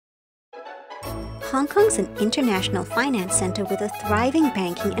Hong Kong's an international finance center with a thriving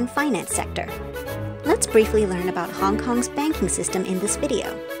banking and finance sector. Let's briefly learn about Hong Kong's banking system in this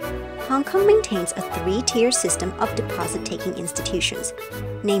video. Hong Kong maintains a three-tier system of deposit-taking institutions,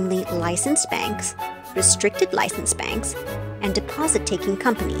 namely licensed banks, restricted licensed banks, and deposit-taking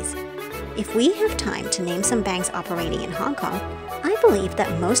companies. If we have time to name some banks operating in Hong Kong, I believe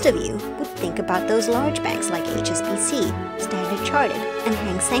that most of you would think about those large banks like HSBC, Standard Chartered, and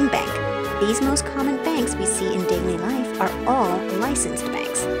Hang Seng Bank. These most common banks we see in daily life are all licensed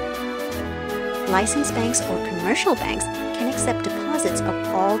banks. Licensed banks or commercial banks can accept deposits of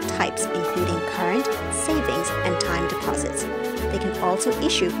all types, including current, savings, and time deposits. They can also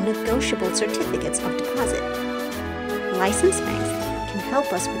issue negotiable certificates of deposit. Licensed banks can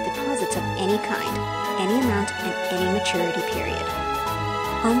help us with deposits of any kind, any amount, and any maturity period.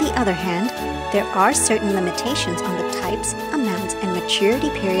 On the other hand, there are certain limitations on the types, amounts, and maturity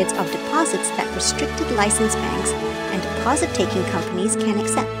periods of deposits that restricted licensed banks and deposit-taking companies can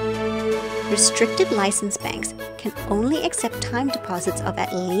accept. Restricted licensed banks can only accept time deposits of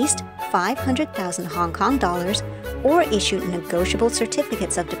at least 500,000 Hong Kong dollars or issue negotiable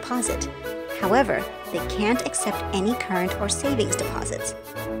certificates of deposit. However, they can't accept any current or savings deposits.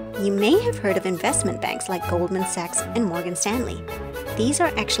 You may have heard of investment banks like Goldman Sachs and Morgan Stanley. These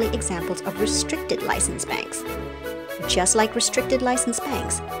are actually examples of restricted licensed banks. Just like restricted licensed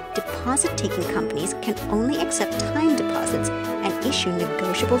banks, deposit-taking companies can only accept time deposits and issue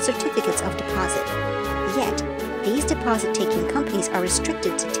negotiable certificates of deposit. Yet, these deposit-taking companies are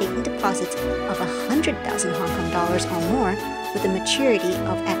restricted to taking deposits of 100,000 Hong Kong dollars or more with a maturity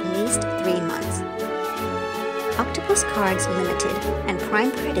of at least 3 months. Octopus Cards Limited and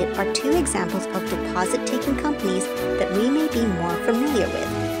Prime Credit are two examples of deposit-taking companies that we may be more familiar with.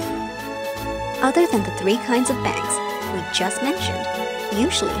 Other than the three kinds of banks we just mentioned,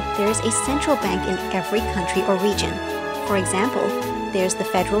 usually there is a central bank in every country or region. For example, there's the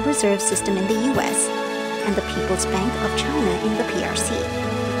Federal Reserve System in the US and the People's Bank of China in the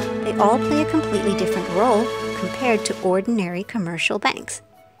PRC. They all play a completely different role compared to ordinary commercial banks.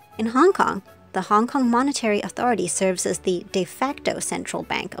 In Hong Kong, the Hong Kong Monetary Authority serves as the de facto central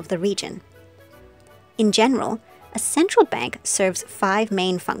bank of the region. In general, a central bank serves 5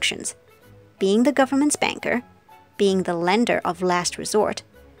 main functions: being the government's banker, being the lender of last resort,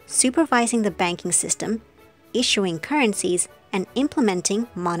 supervising the banking system, issuing currencies, and implementing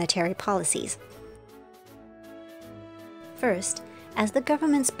monetary policies. First, as the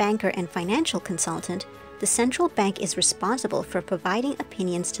government's banker and financial consultant, the central bank is responsible for providing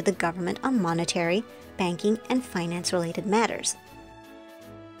opinions to the government on monetary, banking, and finance-related matters.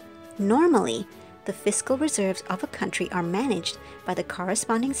 Normally, the fiscal reserves of a country are managed by the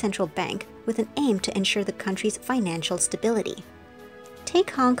corresponding central bank with an aim to ensure the country's financial stability. Take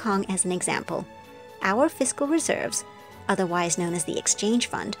Hong Kong as an example. Our fiscal reserves, otherwise known as the Exchange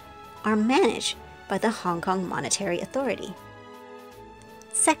Fund, are managed by the Hong Kong Monetary Authority.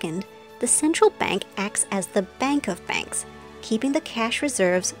 Second, the central bank acts as the bank of banks, keeping the cash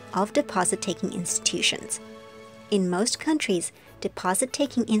reserves of deposit-taking institutions. In most countries,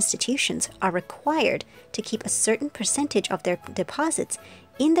 deposit-taking institutions are required to keep a certain percentage of their deposits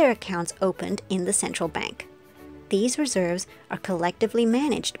in their accounts opened in the central bank. These reserves are collectively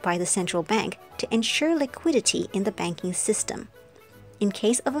managed by the central bank to ensure liquidity in the banking system. In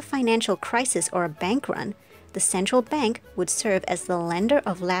case of a financial crisis or a bank run, the central bank would serve as the lender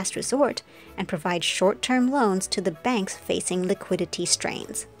of last resort and provide short-term loans to the banks facing liquidity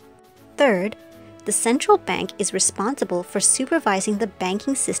strains. Third, the central bank is responsible for supervising the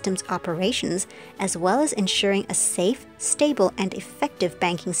banking system's operations as well as ensuring a safe, stable, and effective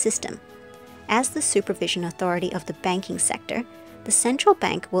banking system. As the supervision authority of the banking sector, the central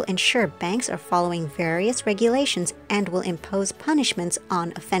bank will ensure banks are following various regulations and will impose punishments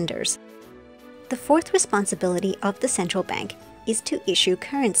on offenders. The fourth responsibility of the central bank is to issue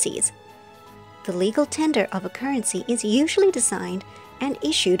currencies. The legal tender of a currency is usually designed and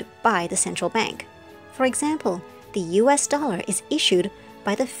issued by the central bank. For example, the US dollar is issued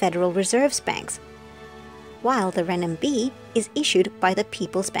by the Federal Reserve's banks, while the renminbi is issued by the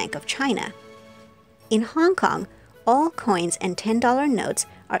People's Bank of China. In Hong Kong, all coins and $10 notes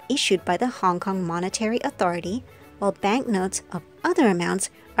are issued by the Hong Kong Monetary Authority, while banknotes of other amounts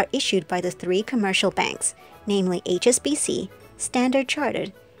are issued by the 3 commercial banks, namely HSBC, Standard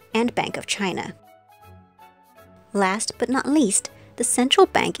Chartered, and Bank of China. Last but not least, the central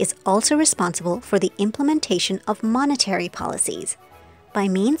bank is also responsible for the implementation of monetary policies. By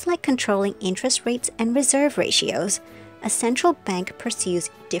means like controlling interest rates and reserve ratios, a central bank pursues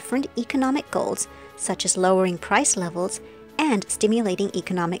different economic goals, such as lowering price levels and stimulating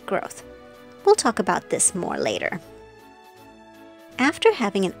economic growth. We'll We'll talk about this more later. After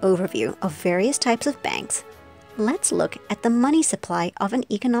having an overview of various types of banks, let's look at the money supply of an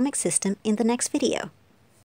economic system in the next video.